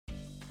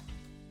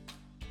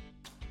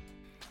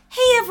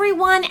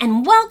everyone,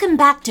 and welcome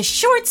back to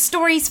Short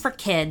Stories for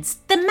Kids,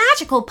 the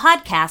magical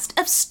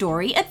podcast of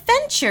story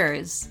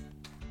adventures.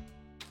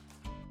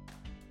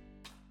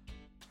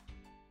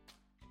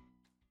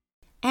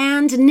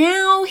 And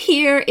now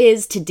here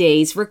is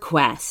today's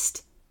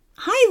request.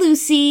 Hi,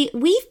 Lucy.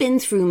 We've been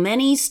through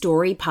many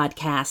story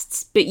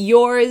podcasts, but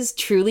yours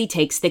truly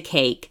takes the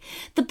cake.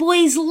 The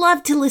boys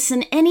love to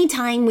listen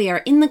anytime we are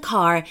in the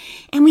car,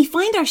 and we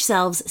find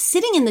ourselves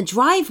sitting in the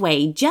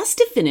driveway just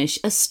to finish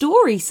a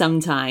story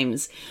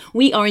sometimes.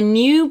 We are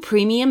new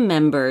premium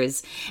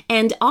members,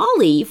 and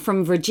Ollie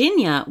from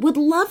Virginia would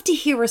love to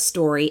hear a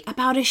story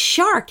about a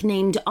shark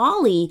named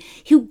Ollie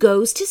who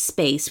goes to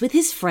space with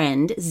his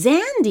friend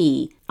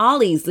Zandy,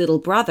 Ollie's little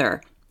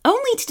brother,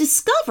 only to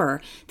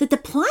discover that the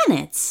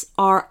planets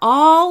are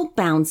all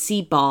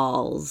bouncy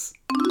balls.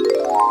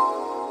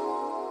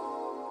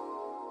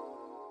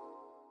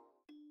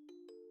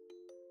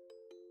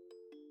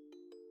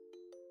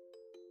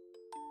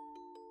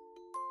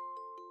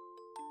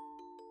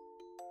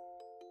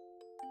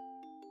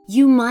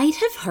 You might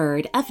have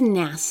heard of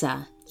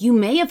NASA. You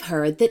may have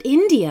heard that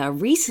India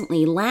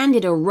recently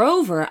landed a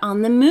rover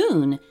on the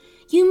moon.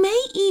 You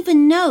may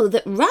even know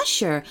that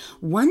Russia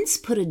once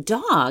put a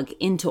dog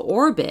into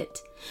orbit.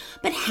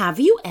 But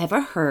have you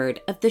ever heard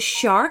of the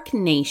Shark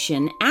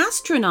Nation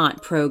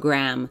astronaut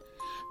program,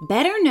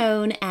 better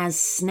known as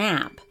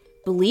SNAP?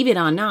 Believe it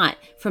or not,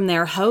 from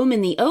their home in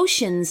the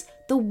oceans,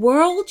 the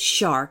world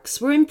sharks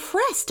were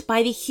impressed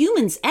by the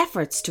humans'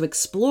 efforts to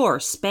explore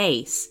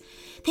space.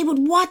 They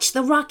would watch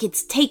the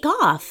rockets take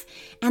off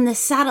and the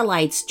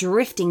satellites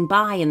drifting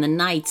by in the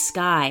night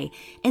sky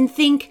and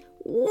think,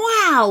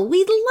 wow,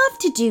 we'd love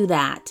to do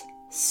that.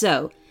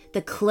 So,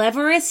 the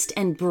cleverest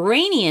and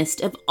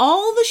brainiest of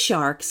all the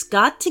sharks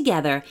got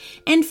together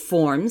and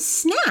formed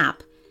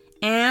SNAP.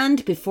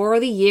 And before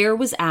the year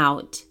was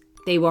out,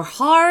 they were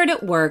hard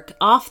at work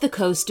off the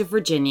coast of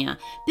Virginia,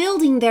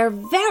 building their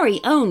very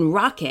own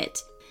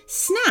rocket.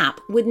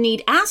 SNAP would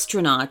need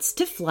astronauts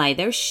to fly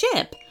their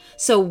ship,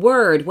 so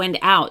word went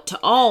out to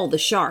all the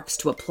sharks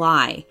to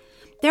apply.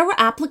 There were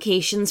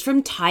applications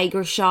from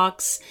tiger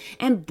sharks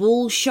and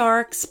bull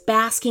sharks,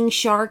 basking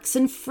sharks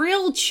and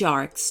frilled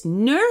sharks,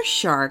 nurse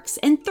sharks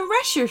and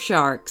thresher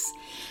sharks,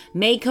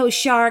 mako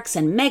sharks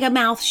and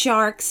megamouth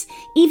sharks.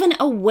 Even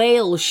a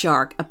whale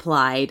shark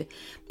applied.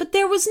 But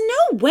there was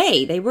no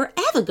way they were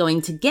ever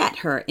going to get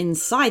her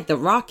inside the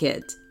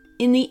rocket.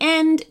 In the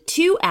end,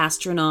 2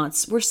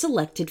 astronauts were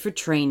selected for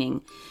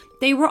training.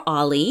 They were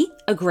Ollie,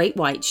 a great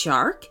white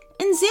shark,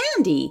 and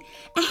Zandy,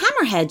 a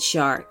hammerhead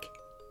shark.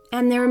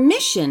 And their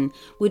mission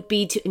would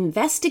be to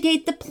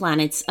investigate the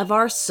planets of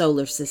our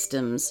solar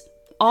systems.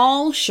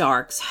 All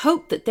sharks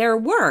hoped that their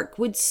work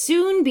would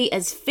soon be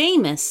as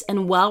famous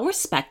and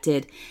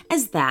well-respected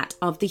as that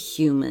of the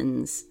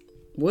humans.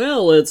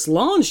 Well, it's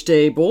launch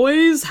day,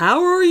 boys.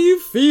 How are you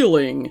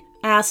feeling?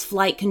 Asked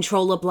Flight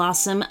Controller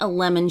Blossom, a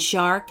lemon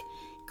shark.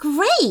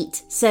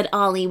 Great, said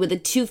Ollie with a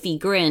toothy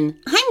grin.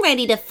 I'm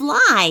ready to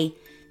fly.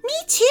 Me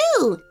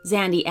too,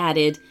 Zandy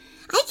added.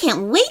 I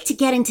can't wait to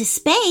get into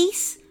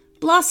space.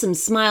 Blossom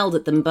smiled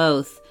at them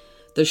both.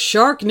 The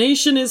Shark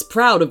Nation is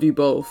proud of you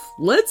both.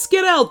 Let's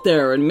get out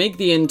there and make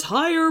the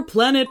entire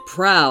planet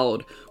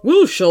proud.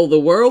 We'll show the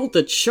world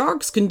that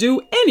sharks can do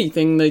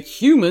anything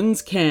that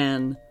humans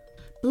can.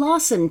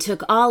 Blossom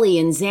took Ollie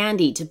and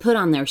Zandy to put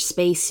on their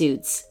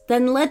spacesuits,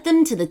 then led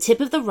them to the tip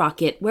of the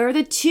rocket where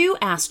the 2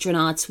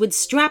 astronauts would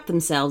strap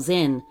themselves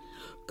in.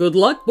 Good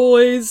luck,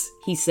 boys,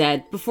 he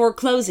said before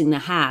closing the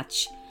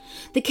hatch.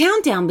 The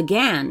countdown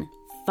began.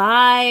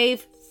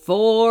 5,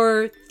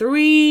 4,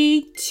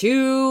 3,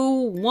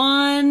 2,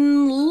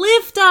 1,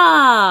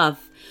 liftoff!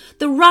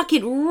 The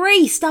rocket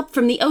raced up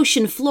from the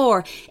ocean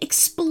floor,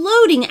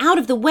 exploding out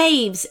of the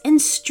waves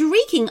and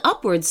streaking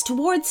upwards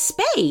towards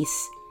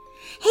space.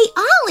 Hey,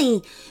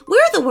 Ollie, we're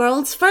the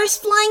world's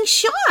first flying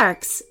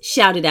sharks,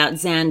 shouted out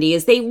Zandy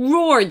as they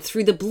roared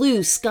through the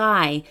blue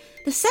sky.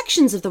 The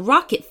sections of the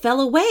rocket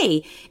fell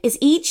away as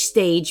each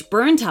stage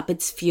burnt up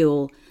its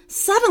fuel.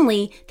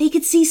 Suddenly, they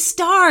could see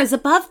stars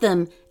above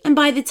them, and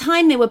by the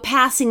time they were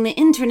passing the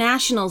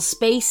International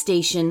Space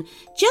Station,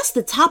 just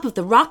the top of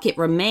the rocket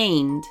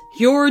remained.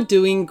 You're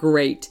doing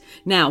great.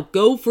 Now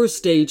go for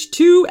stage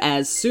 2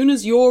 as soon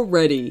as you're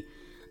ready.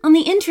 On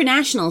the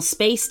International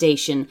Space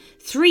Station,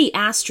 3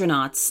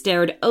 astronauts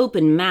stared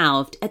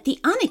open-mouthed at the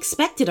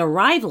unexpected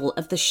arrival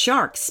of the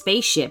shark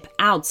spaceship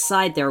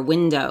outside their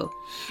window.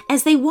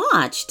 As they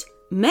watched,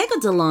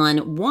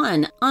 Megalodon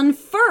 1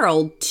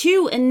 unfurled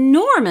 2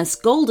 enormous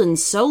golden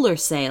solar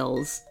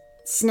sails.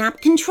 Snap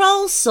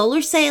control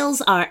solar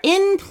sails are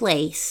in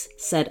place,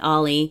 said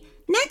Ollie.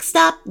 Next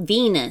up,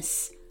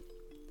 Venus.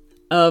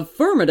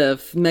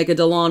 Affirmative,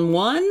 Megalodon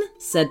 1,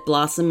 said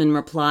Blossom in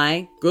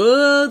reply.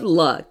 Good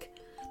luck.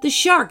 The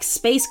shark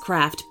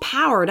spacecraft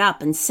powered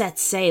up and set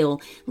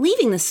sail,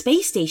 leaving the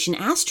space station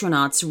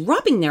astronauts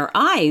rubbing their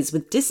eyes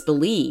with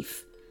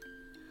disbelief.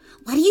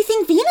 What do you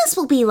think Venus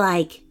will be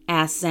like?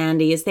 Asked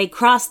Zandy as they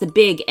crossed the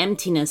big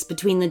emptiness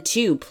between the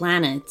 2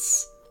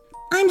 planets.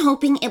 I'm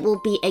hoping it will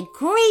be a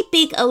great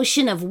big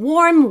ocean of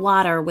warm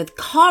water with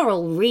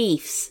coral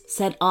reefs,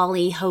 said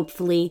Ollie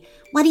hopefully.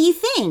 What do you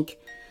think?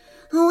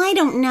 Oh, I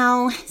don't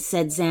know,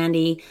 said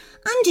Zandy.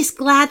 I'm just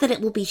glad that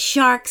it will be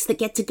sharks that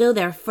get to go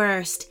there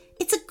first.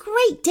 It's a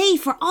great day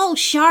for all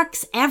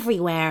sharks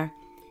everywhere.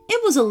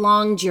 It was a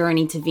long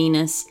journey to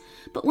Venus,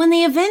 but when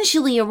they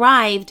eventually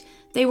arrived,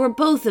 they were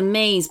both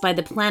amazed by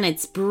the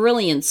planet's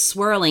brilliant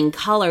swirling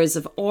colors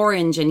of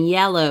orange and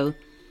yellow.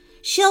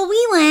 Shall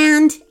we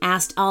land?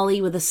 Asked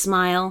Ollie with a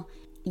smile.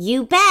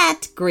 You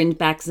bet, grinned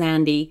back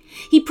Zandy.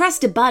 He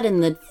pressed a button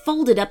that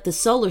folded up the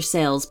solar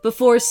sails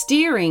before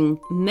steering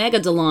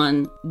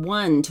Megalodon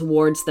 1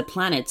 towards the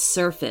planet's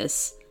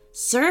surface.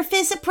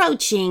 Surface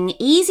approaching.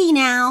 Easy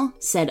now,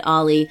 said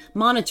Ollie,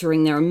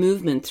 monitoring their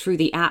movement through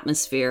the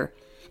atmosphere.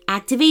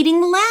 Activating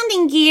the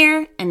landing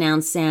gear,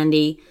 announced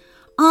Zandy.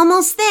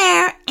 Almost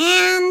there,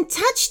 and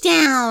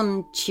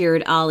touchdown,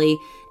 cheered Ollie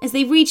as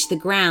they reached the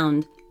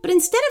ground. But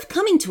instead of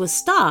coming to a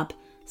stop,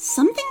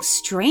 something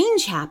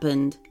strange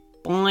happened.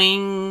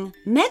 Boing!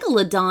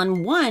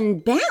 Megalodon 1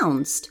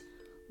 bounced.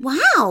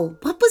 Wow,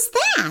 what was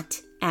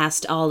that?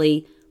 Asked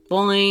Ollie.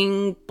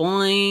 Boing,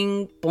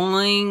 boing,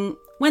 boing,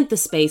 went the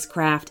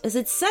spacecraft as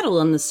it settled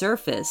on the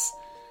surface.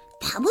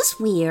 That was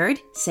weird,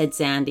 said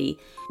Zandy.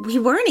 We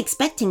weren't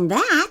expecting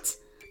that.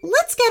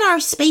 Let's get our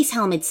space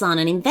helmets on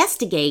and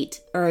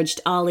investigate,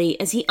 urged Ollie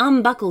as he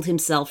unbuckled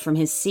himself from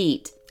his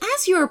seat.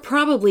 As you're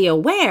probably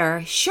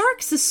aware,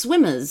 sharks are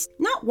swimmers,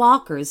 not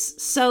walkers,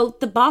 so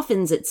the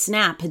boffins at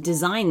Snap had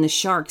designed the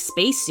shark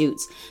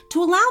spacesuits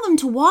to allow them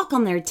to walk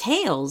on their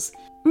tails.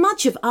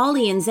 Much of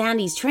Ollie and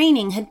Zandy's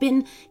training had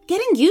been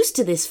getting used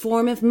to this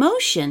form of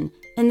motion,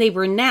 and they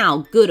were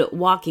now good at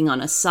walking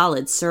on a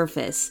solid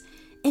surface.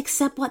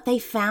 Except what they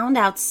found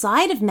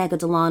outside of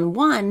Megalodon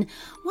 1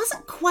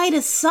 wasn't quite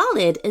as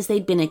solid as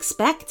they'd been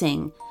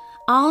expecting.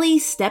 Ollie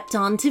stepped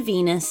onto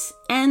Venus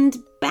and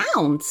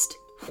bounced.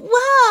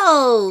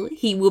 Whoa!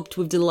 He whooped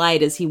with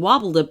delight as he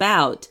wobbled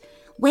about.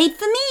 Wait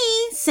for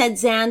me, said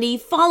Zandy,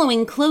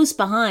 following close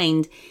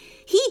behind.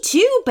 He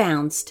too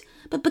bounced,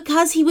 but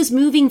because he was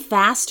moving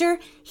faster,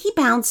 he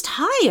bounced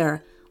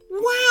higher.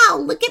 Wow,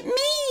 look at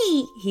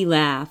me, he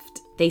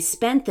laughed. They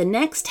spent the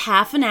next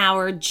half an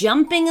hour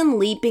jumping and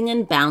leaping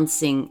and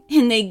bouncing,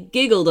 and they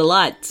giggled a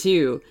lot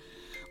too.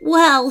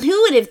 Well,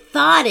 who would have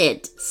thought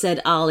it,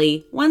 said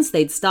Ollie, once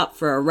they'd stopped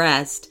for a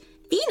rest.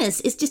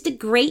 Venus is just a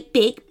great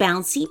big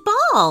bouncy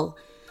ball.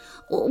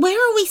 Where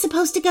are we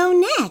supposed to go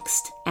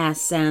next?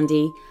 Asked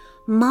Zandy.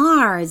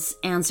 Mars,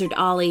 answered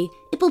Ollie.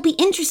 It will be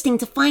interesting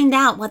to find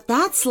out what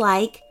that's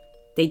like.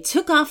 They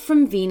took off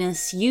from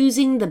Venus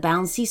using the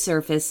bouncy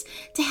surface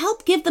to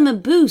help give them a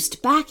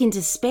boost back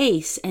into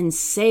space and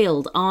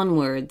sailed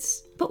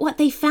onwards. But what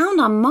they found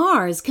on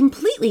Mars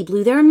completely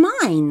blew their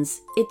minds.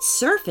 Its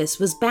surface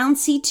was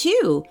bouncy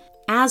too,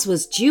 as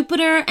was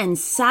Jupiter and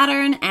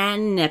Saturn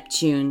and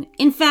Neptune.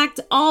 In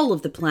fact, all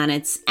of the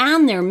planets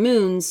and their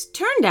moons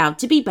turned out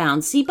to be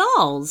bouncy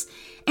balls,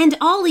 and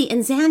Ollie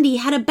and Zandy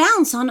had a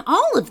bounce on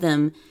all of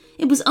them.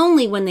 It was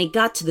only when they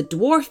got to the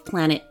dwarf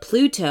planet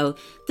Pluto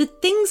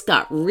that things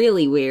got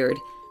really weird.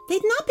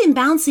 They'd not been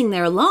bouncing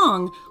there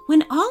long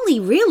when Ollie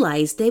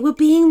realized they were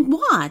being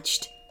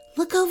watched.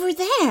 Look over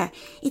there.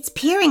 It's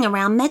peering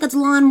around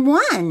Megalodon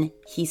 1,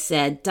 he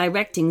said,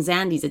 directing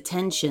Zandy's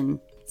attention.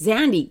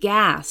 Zandy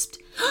gasped.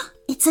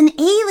 It's an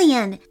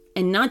alien!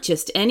 And not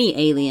just any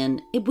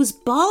alien. It was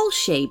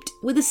ball-shaped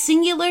with a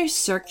singular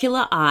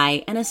circular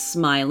eye and a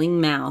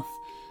smiling mouth.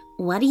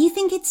 What do you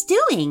think it's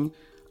doing?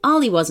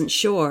 Ollie wasn't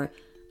sure.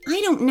 I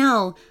don't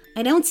know.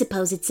 I don't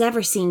suppose it's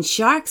ever seen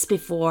sharks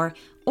before,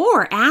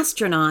 or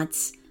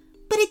astronauts.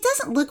 But it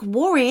doesn't look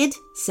worried,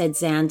 said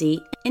Zandy,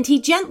 and he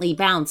gently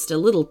bounced a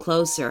little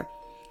closer.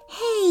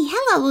 Hey,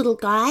 hello, little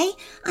guy.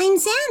 I'm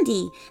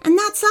Zandy, and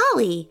that's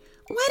Ollie.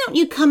 Why don't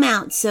you come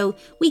out so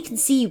we can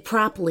see you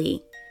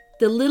properly?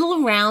 The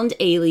little round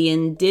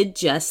alien did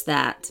just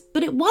that,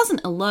 but it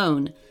wasn't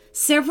alone.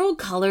 Several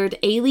colored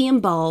alien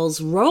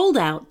balls rolled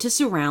out to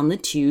surround the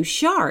two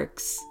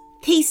sharks.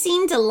 They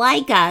seem to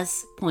like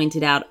us,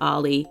 pointed out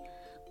Ollie.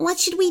 What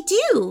should we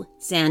do?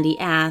 Zandy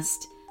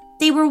asked.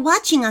 They were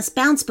watching us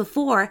bounce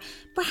before.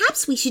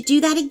 Perhaps we should do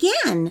that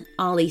again,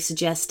 Ollie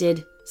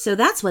suggested. So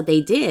that's what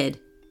they did.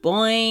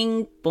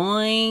 Boing,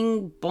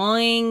 boing,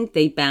 boing,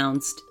 they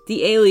bounced.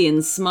 The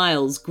aliens'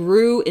 smiles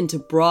grew into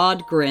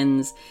broad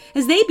grins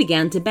as they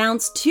began to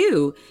bounce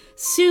too.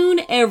 Soon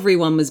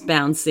everyone was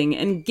bouncing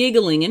and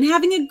giggling and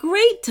having a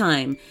great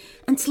time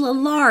until a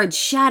large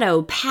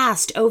shadow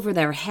passed over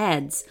their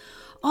heads.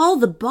 All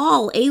the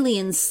ball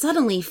aliens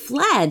suddenly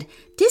fled,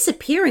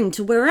 disappearing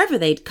to wherever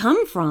they'd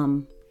come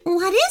from.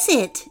 What is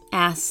it?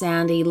 Asked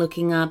Zandy,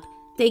 looking up.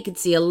 They could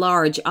see a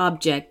large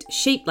object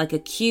shaped like a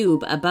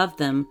cube above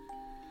them.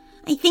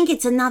 I think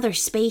it's another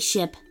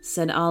spaceship,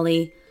 said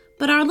Ollie,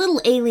 but our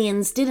little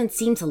aliens didn't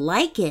seem to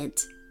like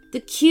it. The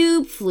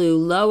cube flew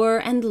lower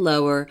and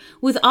lower,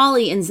 with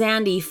Ollie and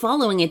Zandy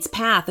following its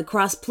path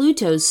across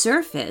Pluto's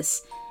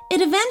surface. It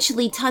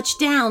eventually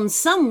touched down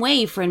some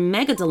way from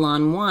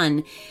Megalodon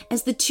 1.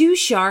 As the two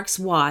sharks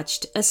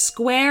watched, a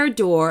square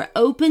door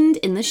opened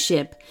in the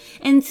ship,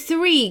 and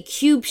 3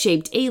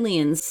 cube-shaped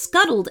aliens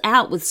scuttled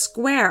out with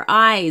square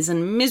eyes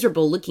and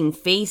miserable-looking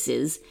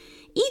faces.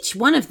 Each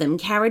one of them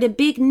carried a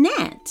big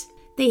net.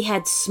 They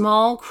had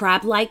small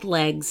crab-like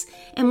legs,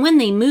 and when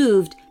they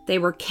moved, they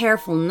were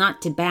careful not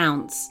to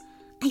bounce.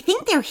 "I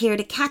think they're here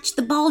to catch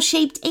the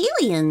ball-shaped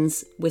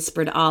aliens,"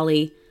 whispered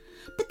Ollie.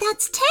 "But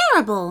that's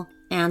terrible,"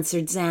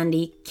 answered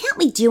Zandy. "Can't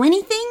we do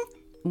anything?"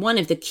 One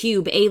of the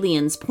cube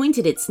aliens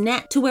pointed its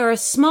net to where a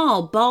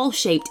small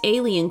ball-shaped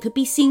alien could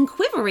be seen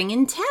quivering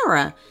in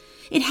terror.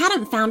 It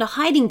hadn't found a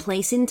hiding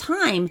place in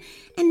time,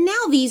 and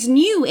now these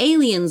new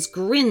aliens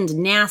grinned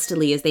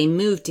nastily as they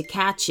moved to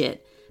catch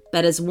it.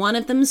 But as one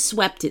of them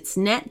swept its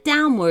net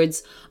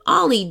downwards,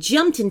 Ollie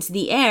jumped into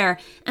the air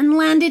and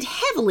landed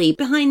heavily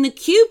behind the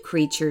cube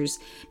creatures,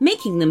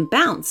 making them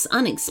bounce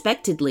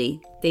unexpectedly.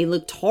 They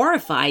looked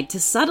horrified to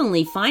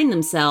suddenly find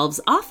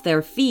themselves off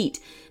their feet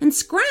and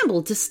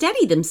scrambled to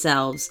steady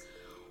themselves.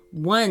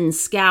 One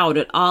scowled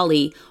at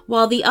Ollie,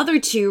 while the other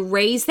 2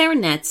 raised their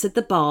nets at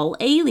the ball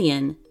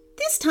alien.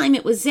 This time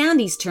it was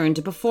Zandy's turn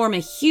to perform a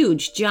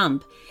huge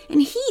jump,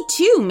 and he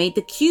too made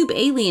the cube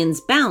aliens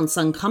bounce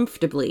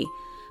uncomfortably.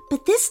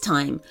 But this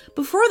time,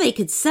 before they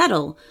could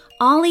settle,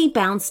 Ollie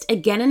bounced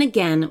again and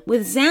again,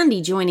 with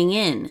Zandy joining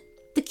in.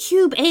 The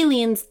cube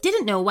aliens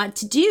didn't know what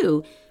to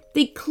do.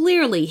 They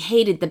clearly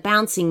hated the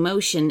bouncing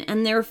motion,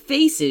 and their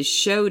faces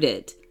showed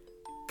it.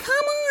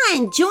 "Come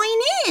on, join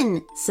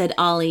in," said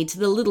Ollie to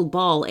the little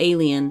ball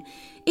alien.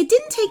 It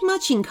didn't take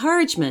much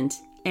encouragement,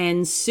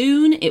 and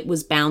soon it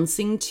was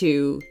bouncing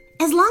too.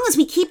 "As long as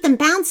we keep them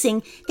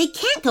bouncing, they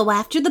can't go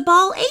after the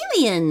ball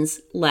aliens,"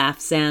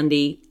 laughed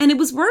Sandy. And it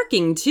was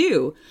working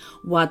too.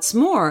 What's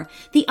more,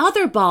 the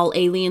other ball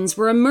aliens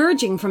were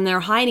emerging from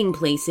their hiding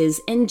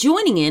places and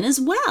joining in as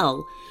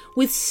well.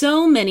 With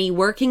so many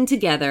working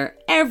together,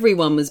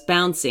 everyone was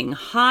bouncing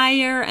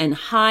higher and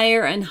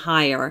higher and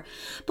higher.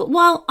 But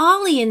while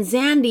Ollie and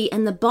Zandy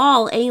and the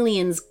ball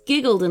aliens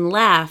giggled and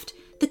laughed,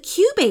 the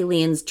cube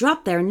aliens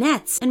dropped their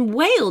nets and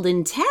wailed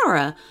in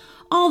terror.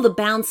 All the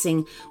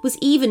bouncing was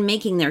even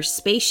making their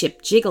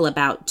spaceship jiggle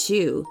about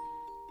too.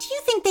 "Do you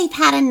think they've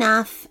had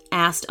enough?"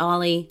 asked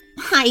Ollie.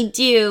 "I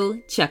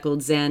do,"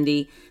 chuckled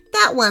Zandy.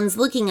 "That one's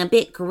looking a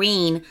bit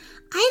green.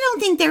 I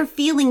don't think they're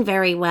feeling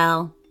very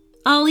well."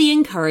 Ollie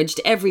encouraged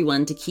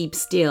everyone to keep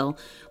still,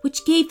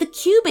 which gave the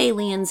cube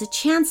aliens a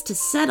chance to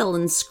settle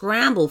and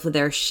scramble for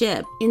their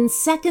ship. In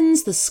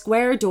seconds, the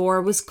square door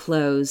was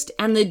closed,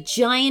 and the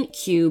giant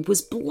cube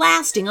was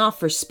blasting off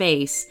for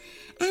space.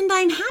 And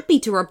I'm happy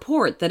to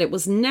report that it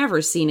was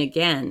never seen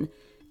again.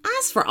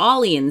 As for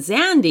Ollie and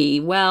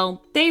Zandy,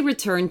 well, they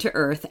returned to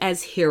Earth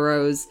as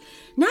heroes.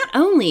 Not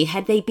only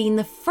had they been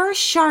the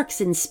first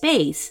sharks in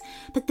space,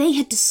 but they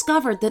had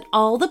discovered that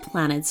all the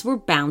planets were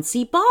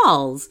bouncy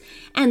balls,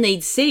 and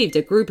they'd saved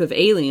a group of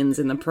aliens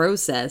in the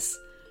process.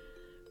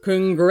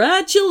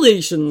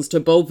 "Congratulations to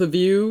both of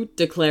you,"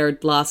 declared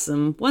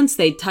Blossom once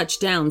they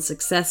touched down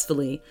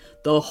successfully.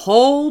 "The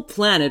whole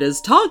planet is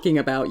talking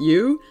about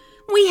you."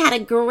 "We had a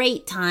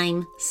great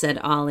time," said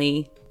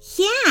Ollie.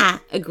 "Yeah,"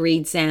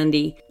 agreed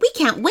Sandy. "We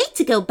can't wait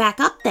to go back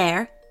up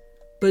there."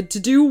 "But to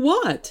do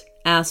what?"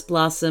 asked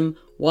Blossom.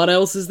 "What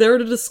else is there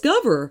to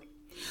discover?"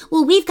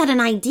 "Well, we've got an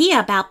idea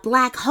about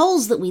black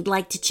holes that we'd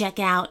like to check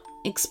out,"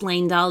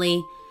 explained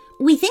Ollie.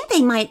 "We think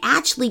they might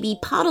actually be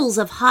puddles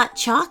of hot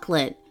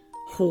chocolate."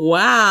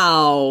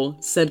 "Wow,"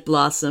 said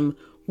Blossom.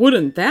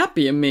 "Wouldn't that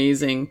be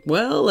amazing?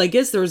 Well, I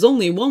guess there's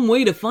only one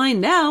way to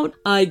find out.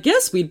 I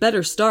guess we'd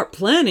better start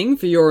planning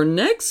for your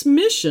next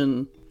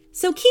mission."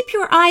 So keep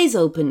your eyes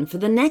open for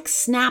the next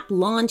SNAP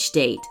launch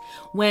date,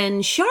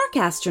 when shark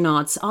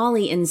astronauts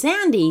Ollie and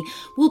Zandy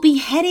will be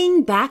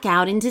heading back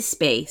out into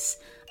space.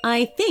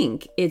 I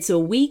think it's a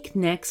week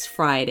next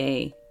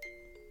Friday.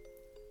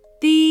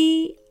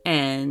 The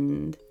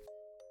end.